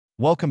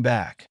Welcome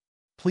back.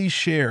 Please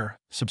share,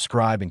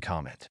 subscribe, and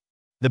comment.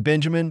 The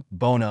Benjamin,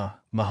 Bona,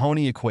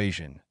 Mahony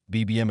equation,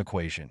 BBM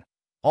equation,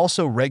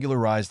 also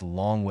regularized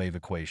long-wave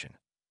equation,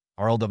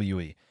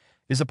 RLWE,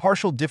 is a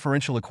partial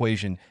differential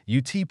equation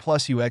UT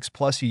plus UX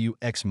plus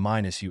UX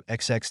minus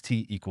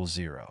UXXT equals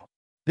 0.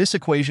 This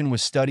equation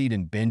was studied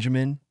in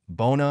Benjamin,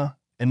 Bona,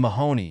 and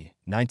Mahony,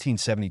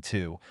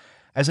 1972,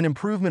 as an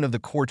improvement of the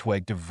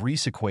Korteweg-de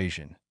Vries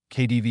equation,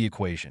 KdV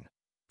equation,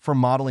 for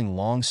modeling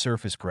long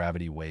surface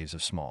gravity waves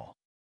of small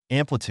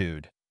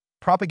amplitude,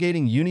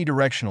 propagating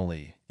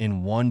unidirectionally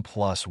in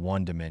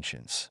 1+1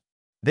 dimensions.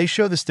 They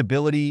show the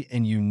stability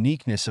and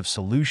uniqueness of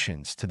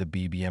solutions to the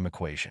BBM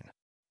equation.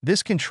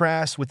 This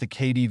contrasts with the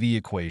KdV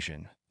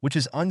equation, which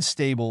is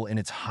unstable in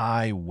its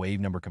high wave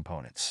number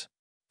components.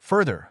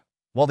 Further,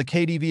 while the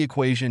KdV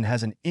equation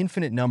has an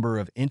infinite number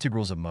of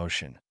integrals of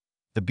motion,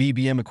 the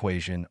BBM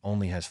equation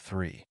only has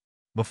 3.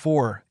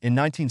 Before, in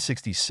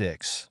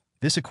 1966,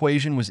 this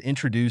equation was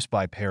introduced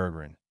by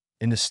Peregrine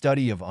in the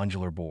study of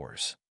undular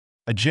bores.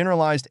 A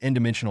generalized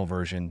n-dimensional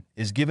version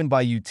is given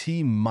by ut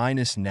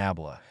minus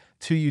nabla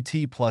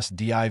 2ut plus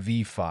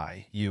div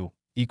phi u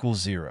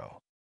equals 0,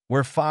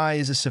 where phi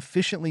is a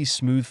sufficiently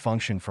smooth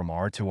function from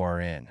R to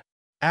Rn.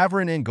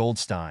 Averin and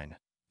Goldstein,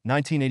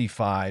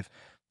 1985,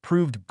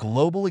 proved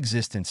global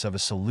existence of a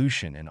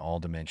solution in all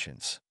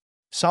dimensions.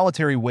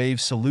 Solitary wave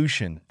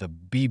solution, the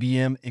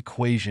BBM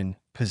equation,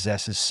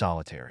 possesses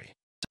solitary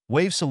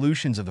wave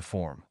solutions of the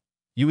form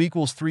U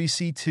equals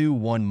 3c2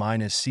 1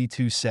 minus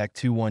c2 sec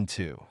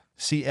 212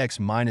 cx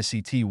minus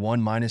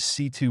et1 minus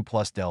c2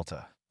 plus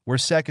delta, where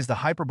sec is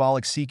the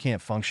hyperbolic secant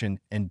function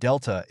and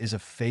delta is a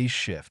phase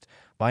shift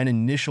by an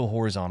initial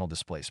horizontal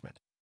displacement.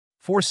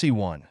 For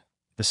C1,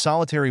 the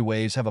solitary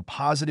waves have a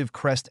positive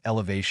crest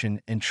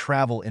elevation and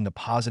travel in the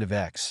positive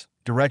x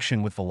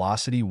direction with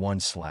velocity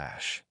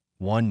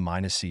 1/1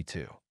 minus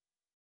c2.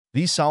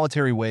 These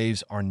solitary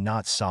waves are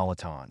not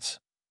solitons,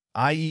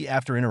 i.e.,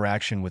 after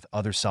interaction with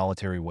other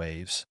solitary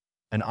waves,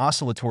 an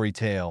oscillatory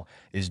tail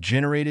is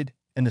generated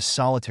and the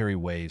solitary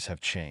waves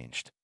have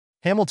changed.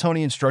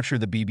 Hamiltonian structure.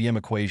 The BBM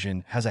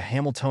equation has a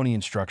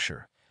Hamiltonian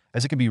structure,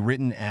 as it can be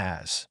written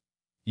as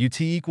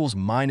ut equals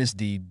minus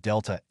d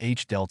delta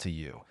h delta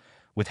u,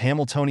 with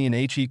Hamiltonian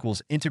h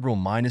equals integral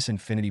minus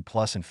infinity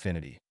plus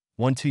infinity,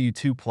 1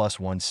 2u2 plus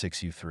 1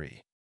 6u3.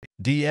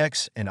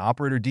 dx and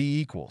operator d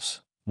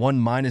equals 1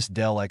 minus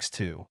del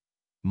x2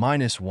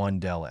 minus 1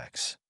 del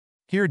x.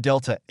 Here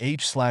delta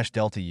h slash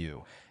delta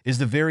u is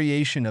the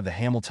variation of the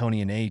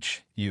Hamiltonian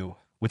h, u,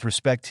 with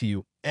respect to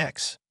u,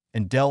 x,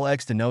 and del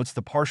x denotes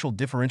the partial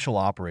differential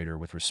operator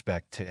with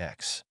respect to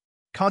x.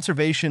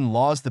 Conservation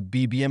laws. The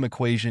BBM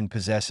equation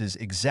possesses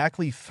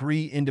exactly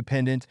 3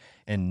 independent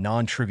and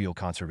non-trivial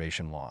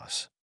conservation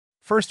laws.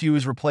 First, u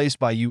is replaced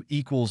by u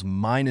equals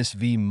minus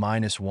v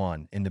minus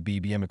 1 in the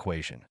BBM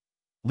equation,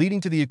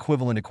 leading to the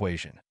equivalent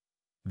equation,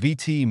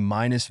 vt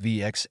minus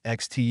vx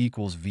xt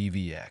equals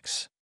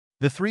vvx.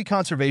 The 3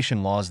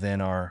 conservation laws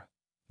then are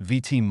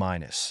vt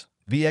minus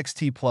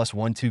vxt plus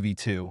 1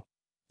 2v2,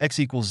 x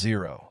equals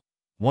 0,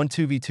 1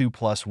 2v2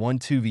 plus 1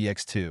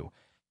 2vx2,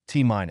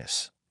 t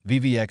minus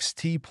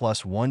vvxt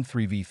plus 1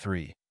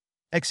 3v3,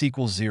 x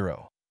equals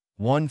 0,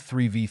 1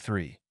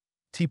 3v3,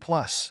 t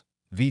plus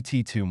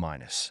vt2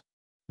 minus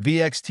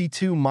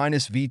vxt2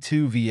 minus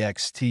v2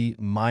 vxt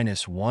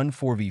minus 1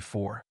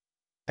 4v4,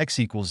 x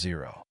equals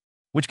 0,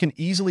 which can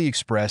easily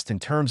expressed in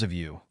terms of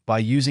u by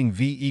using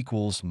v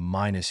equals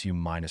minus u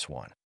minus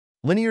 1.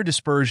 Linear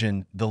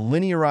dispersion. The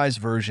linearized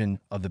version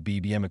of the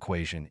BBM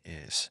equation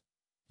is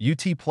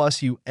ut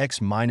plus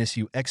ux minus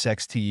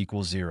uxxt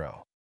equals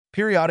 0.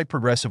 Periodic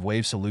progressive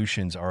wave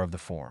solutions are of the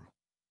form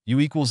u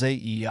equals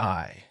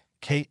aei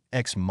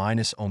kx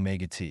minus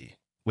omega t,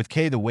 with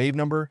k the wave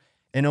number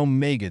and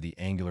omega the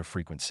angular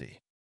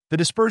frequency. The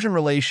dispersion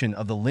relation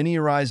of the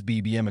linearized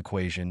BBM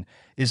equation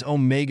is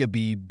omega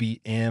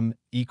BBM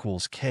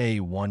equals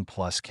k1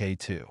 plus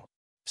k2.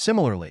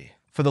 Similarly,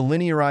 for the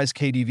linearized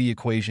KdV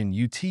equation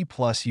ut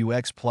plus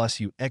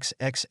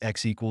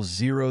uxxx equals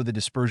 0, the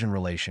dispersion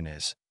relation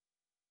is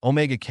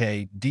omega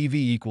k dv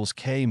equals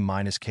k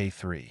minus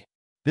k3.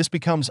 This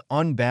becomes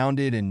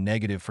unbounded and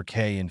negative for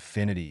k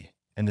infinity,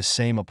 and the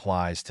same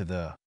applies to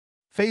the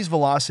phase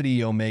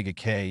velocity omega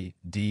k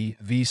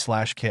dv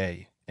slash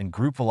k and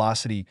group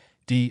velocity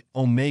d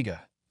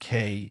omega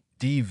k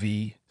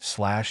dv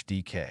slash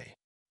dk.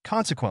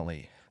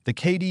 Consequently, the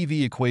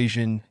KdV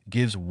equation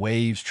gives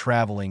waves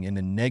traveling in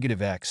the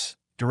negative x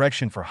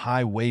direction for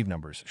high wave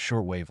numbers,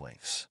 short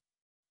wavelengths.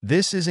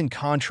 This is in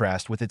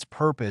contrast with its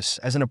purpose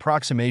as an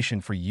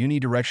approximation for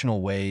unidirectional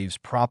waves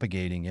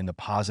propagating in the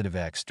positive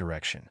x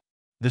direction.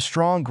 The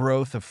strong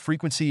growth of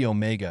frequency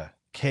omega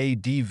k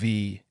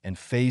dv and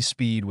phase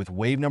speed with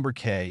wave number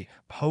k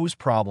pose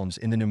problems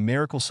in the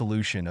numerical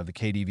solution of the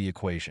KdV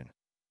equation,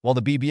 while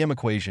the BBM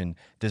equation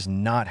does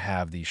not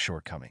have these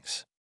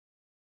shortcomings.